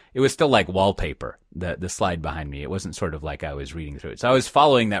 Like it was still like wallpaper, the slide behind me. It wasn't sort of like I was reading through it. So I was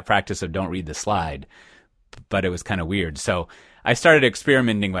following that practice of don't read the slide, but it was kind of weird. So I started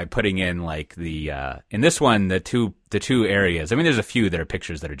experimenting by putting in like in this one, the two areas. I mean, there's a few that are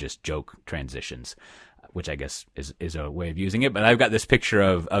pictures that are just joke transitions, which I guess is a way of using it. But I've got this picture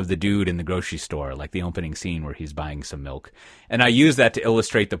of the dude in the grocery store, like the opening scene where he's buying some milk. And I use that to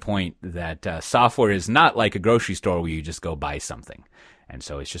illustrate the point that software is not like a grocery store where you just go buy something. And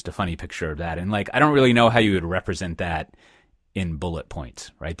so it's just a funny picture of that. And like, I don't really know how you would represent that in bullet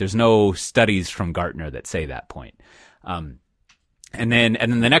points, right? There's no studies from Gartner that say that point. And then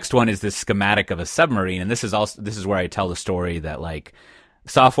the next one is this schematic of a submarine. And this is where I tell the story that like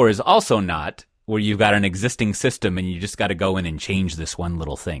software is also not where you've got an existing system and you just got to go in and change this one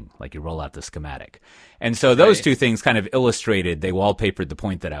little thing. Like you roll out the schematic. And so those two things kind of they wallpapered the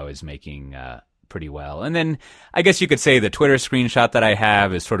point that I was making, pretty well. And then I guess you could say the Twitter screenshot that I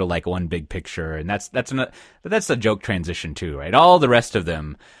have is sort of like one big picture. And that's a joke transition too, right? All the rest of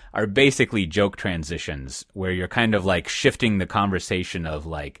them are basically joke transitions where you're kind of like shifting the conversation of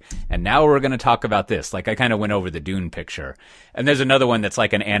like, and now we're going to talk about this. Like I kind of went over the Dune picture, and there's another one that's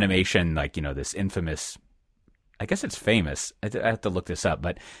like an animation, like, this infamous, I guess it's famous. I have to look this up,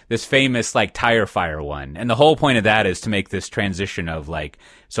 but this famous like tire fire one. And the whole point of that is to make this transition of like,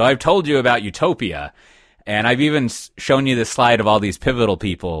 so I've told you about Utopia, and I've even shown you the slide of all these pivotal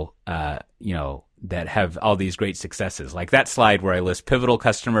people, that have all these great successes. Like that slide where I list pivotal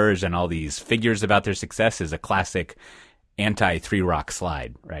customers and all these figures about their success is a classic anti-Three Rock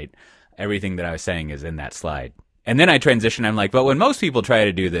slide, right? Everything that I was saying is in that slide. And then I transition. I'm like, but when most people try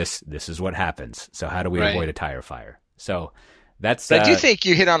to do this, this is what happens. So how do we avoid a tire fire? So that's. But I do think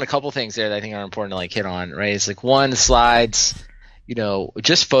you hit on a couple things there that I think are important to like hit on, right? It's like one, the slides,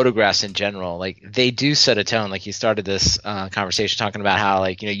 just photographs in general, like they do set a tone. Like you started this conversation talking about how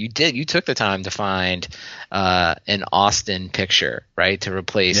like, you took the time to find an Austin picture, right, to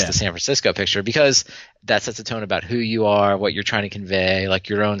replace the San Francisco picture, because that sets a tone about who you are, what you're trying to convey, like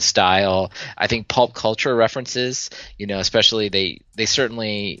your own style. I think pulp culture references, especially they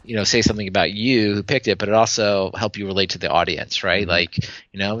certainly, say something about you who picked it, but it also help you relate to the audience, right? Mm-hmm. Like,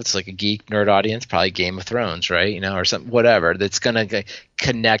 it's like a geek nerd audience, probably Game of Thrones, right? Or something, whatever, that's going to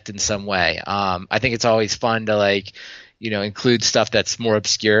connect in some way. I think it's always fun to like, include stuff that's more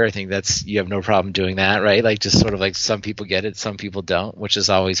obscure. I think you have no problem doing that, right? Like just sort of like some people get it, some people don't, which is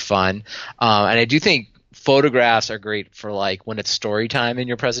always fun. And I do think photographs are great for like when it's story time in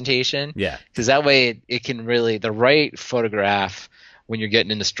your presentation. Yeah. Because that way it can really, the right photograph when you're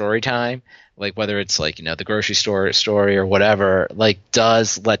getting into story time, like whether it's like, the grocery store story or whatever, like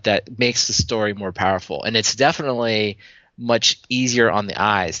makes the story more powerful. And it's definitely much easier on the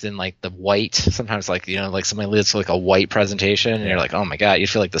eyes than like the white. Sometimes like, like somebody leads like a white presentation and you're like, oh my God, you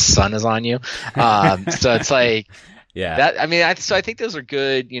feel like the sun is on you. So it's like, so I think those are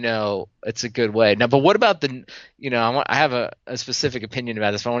good, it's a good way. Now, but what about I have a specific opinion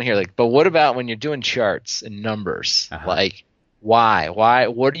about this, but I want to hear like, but what about when you're doing charts and numbers? Uh-huh. Like why,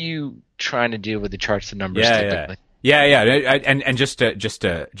 what are you trying to do with the charts and numbers typically? Yeah. And just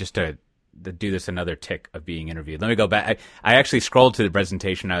to do this another tick of being interviewed. Let me go back. I actually scrolled to the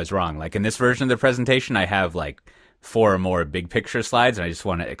presentation. I was wrong. Like in this version of the presentation, I have like 4 or more big picture slides, and I just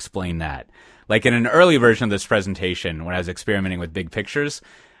want to explain that. Like in an early version of this presentation, when I was experimenting with big pictures,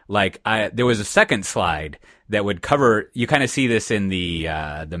 like there was a second slide that would cover. You kind of see this in the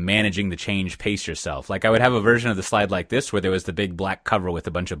managing the change, pace yourself. Like I would have a version of the slide like this, where there was the big black cover with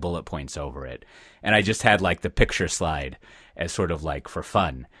a bunch of bullet points over it, and I just had like the picture slide as sort of like for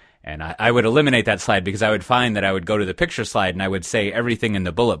fun. And I would eliminate that slide because I would find that I would go to the picture slide and I would say everything in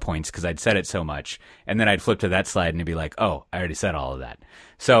the bullet points because I'd said it so much. And then I'd flip to that slide and it'd be like, oh, I already said all of that.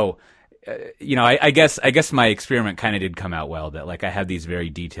 So, I guess my experiment kind of did come out well, that like I have these very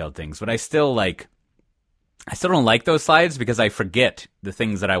detailed things, but I still don't like those slides because I forget the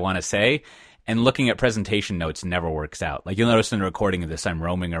things that I want to say. And looking at presentation notes never works out. Like you'll notice in the recording of this, I'm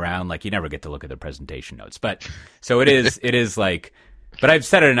roaming around. Like you never get to look at the presentation notes. But so it is like, but I've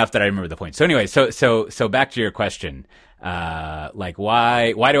said it enough that I remember the point. So anyway, so back to your question. Like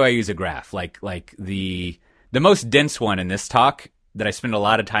why do I use a graph? Like the most dense one in this talk that I spend a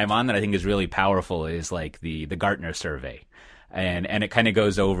lot of time on that I think is really powerful is like the Gartner survey. And it kind of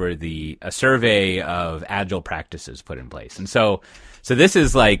goes over a survey of agile practices put in place. And so this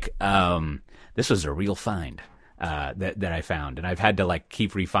is like, this was a real find, that I found. And I've had to like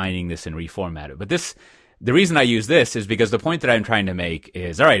keep refining this and reformat it. But the reason I use this is because the point that I'm trying to make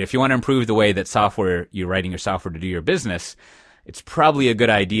is, all right, if you want to improve the way that you're writing your software to do your business, it's probably a good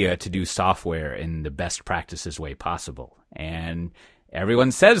idea to do software in the best practices way possible. And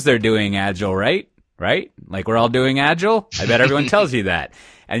everyone says they're doing Agile, right? Right? Like we're all doing Agile? I bet everyone tells you that.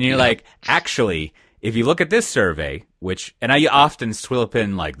 And you're like, actually, if you look at this survey, and I often slip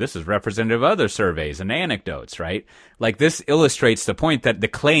in like, this is representative of other surveys and anecdotes, right? Like this illustrates the point that the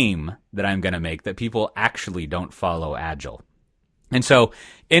claim that I'm going to make that people actually don't follow Agile. And so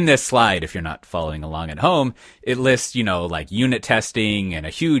in this slide, if you're not following along at home, it lists, like unit testing, and a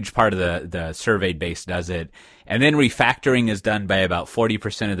huge part of the survey base does it. And then refactoring is done by about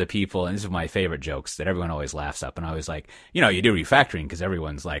 40% of the people. And this is my favorite jokes that everyone always laughs up. And I was like, you do refactoring because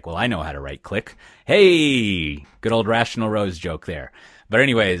everyone's like, well, I know how to right click. Hey, good old Rational Rose joke there. But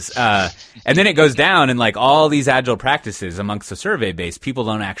anyways, and then it goes down, and like all these agile practices amongst the survey base, people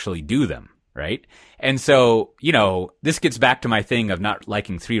don't actually do them. Right. And so, this gets back to my thing of not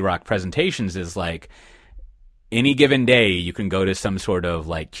liking 3Rock presentations is like any given day you can go to some sort of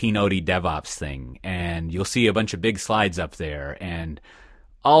like keynote-y DevOps thing and you'll see a bunch of big slides up there, and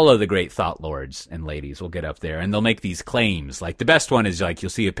all of the great thought lords and ladies will get up there and they'll make these claims. Like the best one is like you'll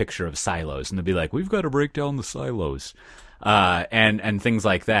see a picture of silos and they'll be like, we've got to break down the silos. And things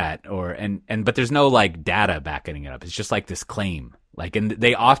like that, but there's no like data backing it up. It's just like this claim. Like, and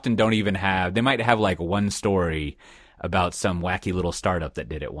they often don't even they might have like one story about some wacky little startup that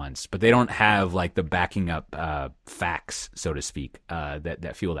did it once, but they don't have like the backing up, facts, so to speak,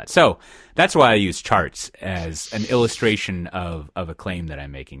 that fuel that. So that's why I use charts as an illustration of a claim that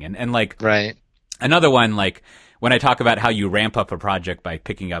I'm making. And like, right. Another one, like when I talk about how you ramp up a project by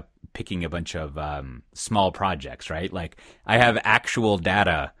picking a bunch of, small projects, right? Like I have actual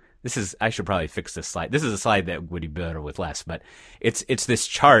data I should probably fix this slide. This is a slide that would be better with less, but it's this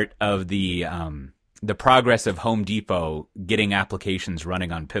chart of the progress of Home Depot getting applications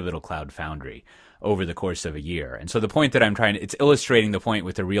running on Pivotal Cloud Foundry over the course of a year. And so the point that it's illustrating the point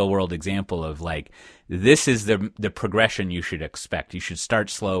with a real world example of like, this is the progression you should expect. You should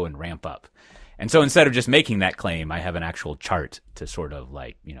start slow and ramp up. And so instead of just making that claim, I have an actual chart to sort of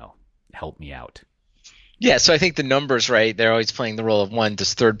like, help me out. Yeah, so I think the numbers, right, they're always playing the role of one,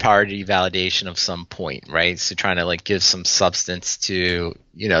 just third-party validation of some point, right? So trying to like give some substance to,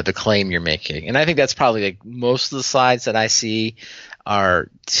 the claim you're making. And I think that's probably like most of the slides that I see are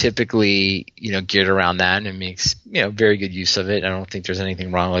typically, geared around that, and makes, very good use of it. I don't think there's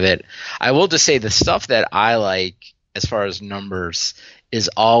anything wrong with it. I will just say the stuff that I like as far as numbers is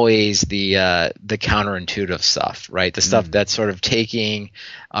always the counterintuitive stuff, right? The stuff that's sort of taking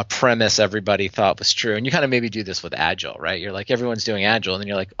a premise everybody thought was true. And you kind of maybe do this with Agile, right? You're like, everyone's doing Agile. And then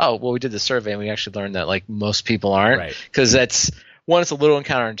you're like, oh, well, we did the survey and we actually learned that like most people aren't. Because that's, one, it's a little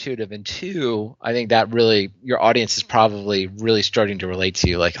counterintuitive. And two, I think that really, your audience is probably really starting to relate to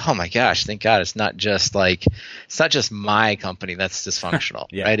you. Like, oh my gosh, thank God it's not just my company that's dysfunctional,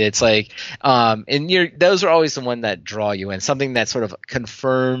 right? It's like, and those are always the one that draw you in. Something that sort of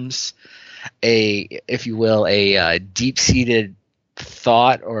confirms if you will, a deep-seated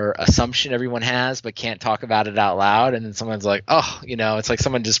thought or assumption everyone has but can't talk about it out loud, and then someone's like, oh, it's like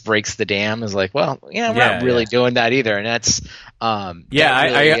someone just breaks the dam, is like, well, we're not really doing that either. And that's I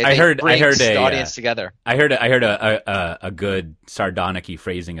heard the audience together. I heard a good sardonic-y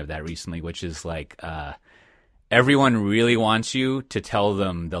phrasing of that recently, which is like, everyone really wants you to tell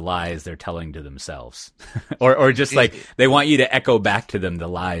them the lies they're telling to themselves, or just like they want you to echo back to them the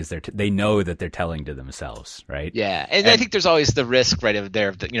lies they know that they're telling to themselves, right? Yeah, and I think there's always the risk, right, of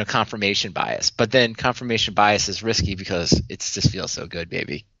confirmation bias. But then confirmation bias is risky because it just feels so good,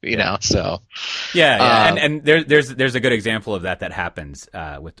 baby. So and there's a good example of that happens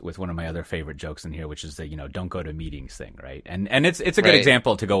with one of my other favorite jokes in here, which is the don't go to meetings thing, right? And it's a good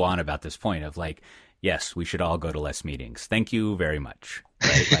example to go on about this point of like, yes, we should all go to less meetings. Thank you very much.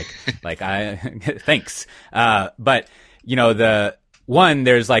 Right? Thanks. But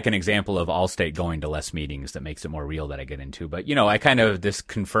there's like an example of Allstate going to less meetings that makes it more real that I get into. But, I kind of this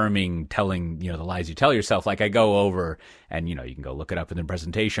confirming, telling, the lies you tell yourself, like I go over and, you can go look it up in the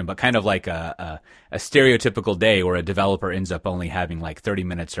presentation, but kind of like a stereotypical day where a developer ends up only having like 30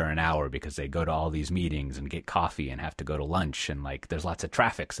 minutes or an hour because they go to all these meetings and get coffee and have to go to lunch, and like there's lots of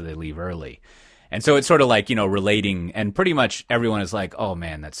traffic, so they leave early. And so it's sort of like, relating, and pretty much everyone is like, oh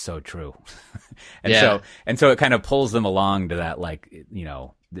man, that's so true. and so it kind of pulls them along to that, like,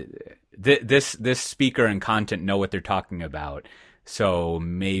 this speaker and content know what they're talking about, so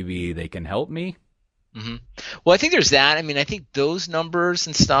maybe they can help me. Mm-hmm. Well, I think there's that. I mean, I think those numbers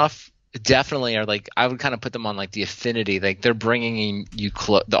and stuff definitely are like, I would kind of put them on like the affinity, like they're bringing you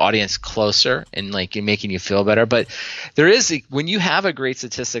the audience closer and like making you feel better. But there is when you have a great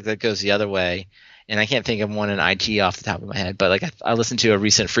statistic that goes the other way, and I can't think of one in IT off the top of my head, but like I listened to a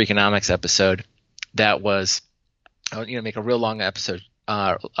recent Freakonomics episode that was, make a real long episode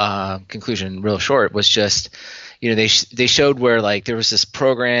conclusion real short, was just, they showed where like there was this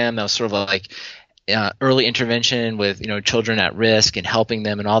program that was sort of like early intervention with children at risk and helping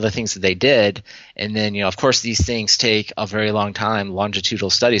them and all the things that they did. And then of course these things take a very long time, longitudinal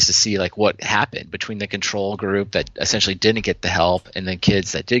studies, to see like what happened between the control group that essentially didn't get the help and the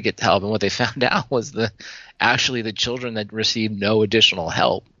kids that did get the help. And what they found out was actually the children that received no additional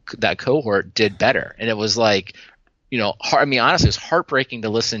help, that cohort, did better. And it was like, honestly, it was heartbreaking to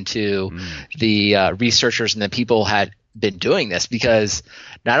listen to the researchers and the people had been doing this, because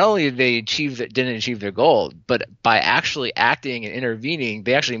not only did they didn't achieve their goal, but by actually acting and intervening,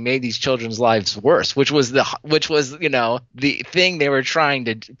 they actually made these children's lives worse, which was the thing they were trying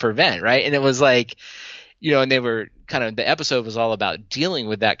to prevent, right? And it was like, and they were the episode was all about dealing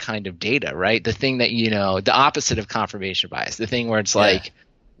with that kind of data, right? The thing that the opposite of confirmation bias, the thing where it's like,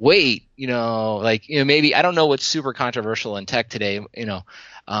 wait, maybe, I don't know what's super controversial in tech today,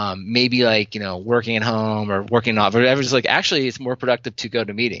 maybe like, working at home or working off, or whatever. It's like, actually it's more productive to go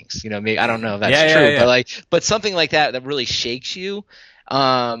to meetings, maybe, I don't know if that's true, but something like that really shakes you.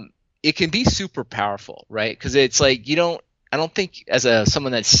 It can be super powerful, right? Cause it's like, I don't think as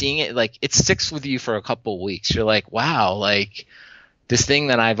someone that's seeing it, like it sticks with you for a couple of weeks. You're like, wow, like this thing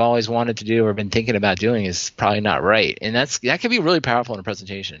that I've always wanted to do or been thinking about doing is probably not right. And that can be really powerful in a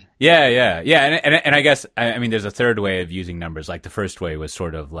presentation. Yeah. And I guess, I mean, there's a third way of using numbers. Like the first way was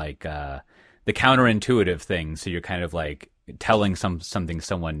sort of like the counterintuitive thing. So you're kind of like telling something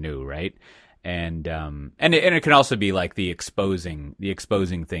someone new, right? and it can also be like the exposing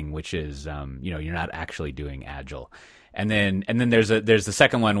thing, which is you're not actually doing agile. And then there's the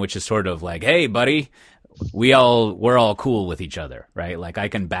second one, which is sort of like, hey buddy, we're all cool with each other, right? Like I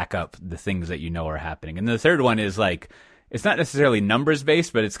can back up the things that are happening. And the third one is like, it's not necessarily numbers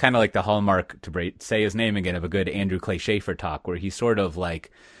based, but it's kind of like the hallmark, to say his name again, of a good Andrew Clay Shafer talk, where he's sort of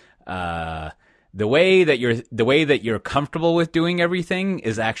like, the way that you're comfortable with doing everything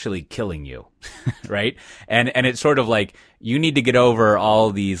is actually killing you, right? And it's sort of like, you need to get over all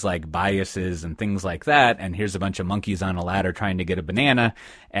these like biases and things like that. And here's a bunch of monkeys on a ladder trying to get a banana.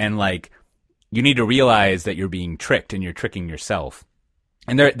 And like, you need to realize that you're being tricked and you're tricking yourself.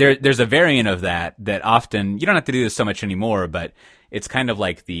 And there's a variant of that often, you don't have to do this so much anymore, but it's kind of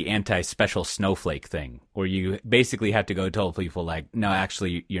like the anti-special snowflake thing, where you basically have to go tell people like, no,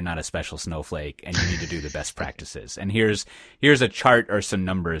 actually, you're not a special snowflake, and you need to do the best practices. And here's a chart or some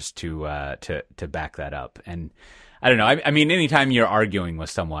numbers to back that up. And I don't know. I mean, anytime you're arguing with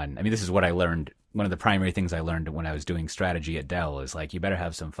someone, I mean, this is what I learned. One of the primary things I learned when I was doing strategy at Dell is like, you better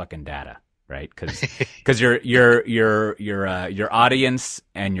have some fucking data. Right, because your audience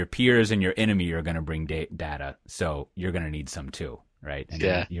and your peers and your enemy are going to bring data, so you're going to need some too, right? And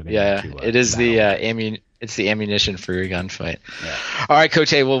it is the ammunition for your gunfight. Yeah. All right,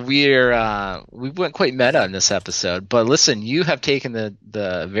 Cote. Well, we went quite meta in this episode, but listen, you have taken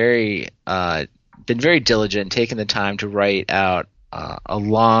the very been very diligent, taking the time to write out a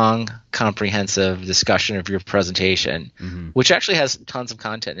long, comprehensive discussion of your presentation, which actually has tons of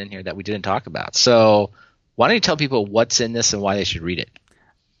content in here that we didn't talk about. So why don't you tell people what's in this and why they should read it?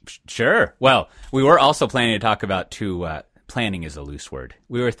 Sure. Well, we were also planning to talk about planning is a loose word.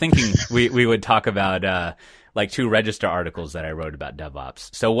 We were thinking we would talk about like 2 register articles that I wrote about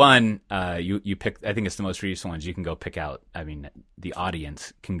DevOps. So one, you pick, I think it's the most recent ones. You can go pick out. I mean, the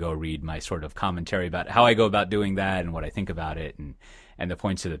audience can go read my sort of commentary about how I go about doing that and what I think about it and the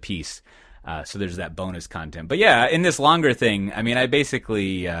points of the piece. So there's that bonus content. But yeah, in this longer thing, I mean, I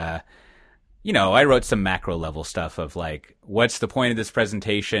basically, I wrote some macro level stuff of like, what's the point of this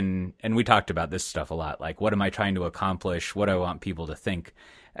presentation? And we talked about this stuff a lot. Like, what am I trying to accomplish? What do I want people to think?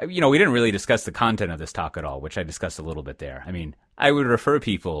 We didn't really discuss the content of this talk at all, which I discussed a little bit there. I mean, I would refer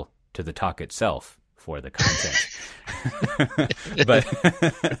people to the talk itself for the content.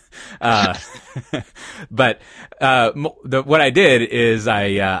 What I did is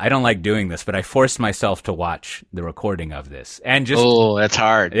I don't like doing this, but I forced myself to watch the recording of this and just. Oh, that's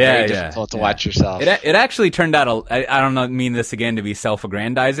hard. Very difficult to watch yourself. It actually turned out, I don't mean this again to be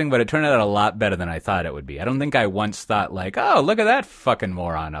self-aggrandizing, but it turned out a lot better than I thought it would be. I don't think I once thought like, oh, look at that fucking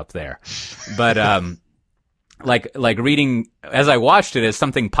moron up there. But, like reading, as I watched it, as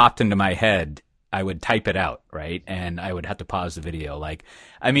something popped into my head, I would type it out, right? And I would have to pause the video. Like,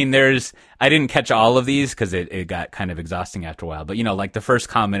 I mean, I didn't catch all of these because it got kind of exhausting after a while. But, like the first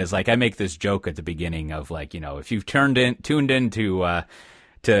comment is like, I make this joke at the beginning of like, if you've tuned in to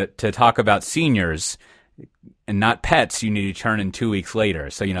talk about seniors and not pets, you need to turn in 2 weeks later.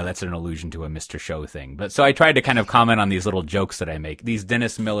 So, that's an allusion to a Mr. Show thing. But so I tried to kind of comment on these little jokes that I make, these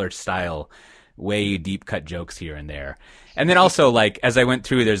Dennis Miller style way deep cut jokes here and there. And then also, like, as I went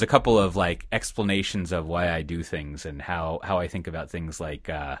through, there's a couple of like explanations of why I do things and how I think about things like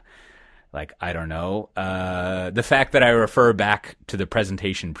I don't know, the fact that I refer back to the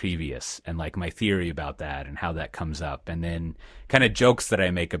presentation previous and like my theory about that and how that comes up, and then kind of jokes that I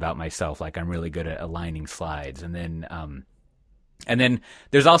make about myself, like I'm really good at aligning slides, and then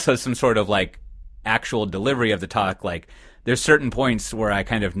there's also some sort of like actual delivery of the talk. Like, there's certain points where I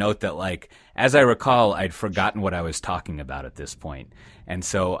kind of note that, like, as I recall, I'd forgotten what I was talking about at this point. And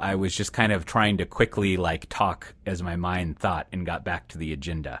so I was just kind of trying to quickly, like, talk as my mind thought and got back to the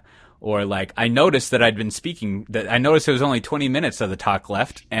agenda. Or, like, I noticed that I noticed there was only 20 minutes of the talk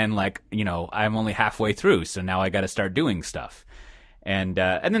left, and, like, I'm only halfway through, so now I got to start doing stuff. And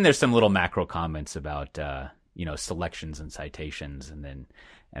then there's some little macro comments about, selections and citations, and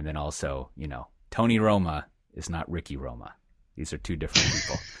then also, Tony Roma is not Ricky Roma. These are 2 different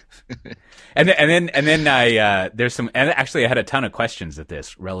people. and then there's some, and actually I had a ton of questions at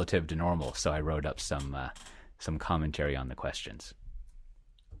this relative to normal. So I wrote up some commentary on the questions.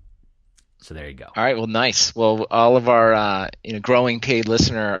 So there you go. All right. Well, nice. Well, all of our, growing paid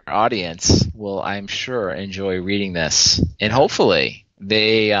listener audience will, I'm sure, enjoy reading this, and hopefully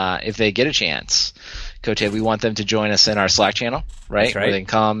they, if they get a chance, Cote, we want them to join us in our Slack channel, right? That's right. Where they can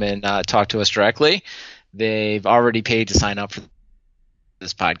come and talk to us directly. They've already paid to sign up for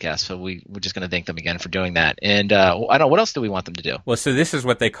this podcast. So we're just going to thank them again for doing that. And I don't know, what else do we want them to do? Well, so this is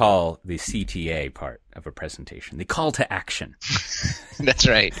what they call the CTA part of a presentation, the call to action. That's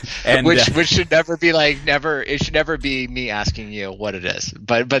right. And, which should never be it should never be me asking you what it is.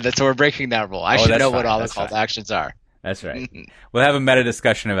 But so we're breaking that rule. I should know what all the call to actions are. That's right. We'll have a meta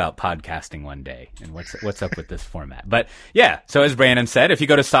discussion about podcasting one day and what's up with this format. But yeah, so as Brandon said, if you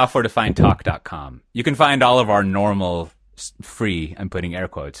go to softwaredefinedtalk.com, you can find all of our normal free, I'm putting air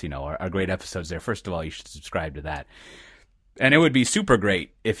quotes, our great episodes there. First of all, you should subscribe to that. And it would be super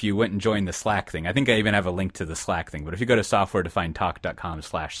great if you went and joined the Slack thing. I think I even have a link to the Slack thing. But if you go to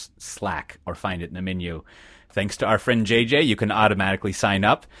softwaredefinedtalk.com/Slack or find it in the menu, thanks to our friend JJ, you can automatically sign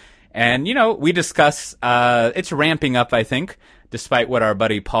up. And, we discuss, it's ramping up, I think, despite what our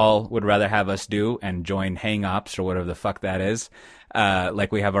buddy Paul would rather have us do and join Hangops or whatever the fuck that is.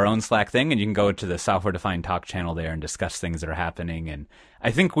 Like we have our own Slack thing, and you can go to the Software Defined Talk channel there and discuss things that are happening. And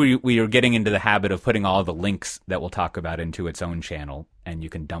I think we are getting into the habit of putting all the links that we'll talk about into its own channel, and you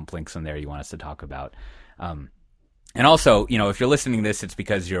can dump links in there you want us to talk about. And also, if you're listening to this, it's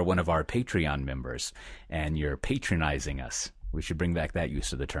because you're one of our Patreon members and you're patronizing us. We should bring back that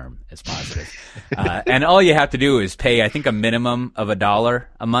use of the term as positive. And all you have to do is pay, I think, a minimum of $1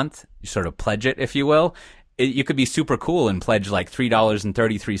 a month. You sort of pledge it, if you will. You could be super cool and pledge like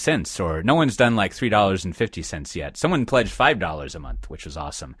 $3.33, or no one's done like $3.50 yet. Someone pledged $5 a month, which was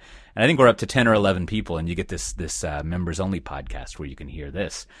awesome. And I think we're up to 10 or 11 people, and you get this members only podcast where you can hear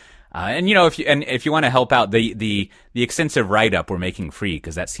this. And if you want to help out, the extensive write up we're making free,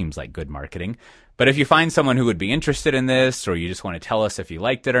 because that seems like good marketing. But if you find someone who would be interested in this, or you just want to tell us if you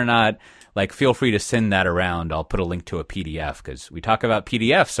liked it or not, feel free to send that around. I'll put a link to a PDF, because we talk about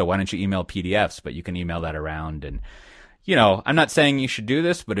PDFs, so why don't you email PDFs? But you can email that around. And, I'm not saying you should do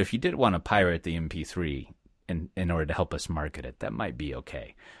this, but if you did want to pirate the MP3 in order to help us market it, that might be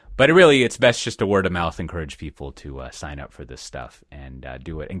okay. But it's best just to word of mouth, encourage people to sign up for this stuff and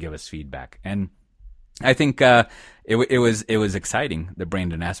do it and give us feedback. And I think it was exciting that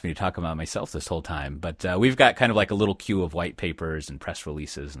Brandon asked me to talk about myself this whole time. But we've got kind of like a little queue of white papers and press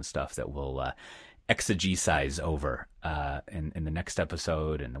releases and stuff that we'll exegesize over in the next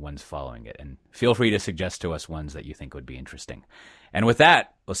episode and the ones following it. And feel free to suggest to us ones that you think would be interesting. And with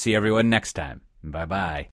that, we'll see everyone next time. Bye-bye.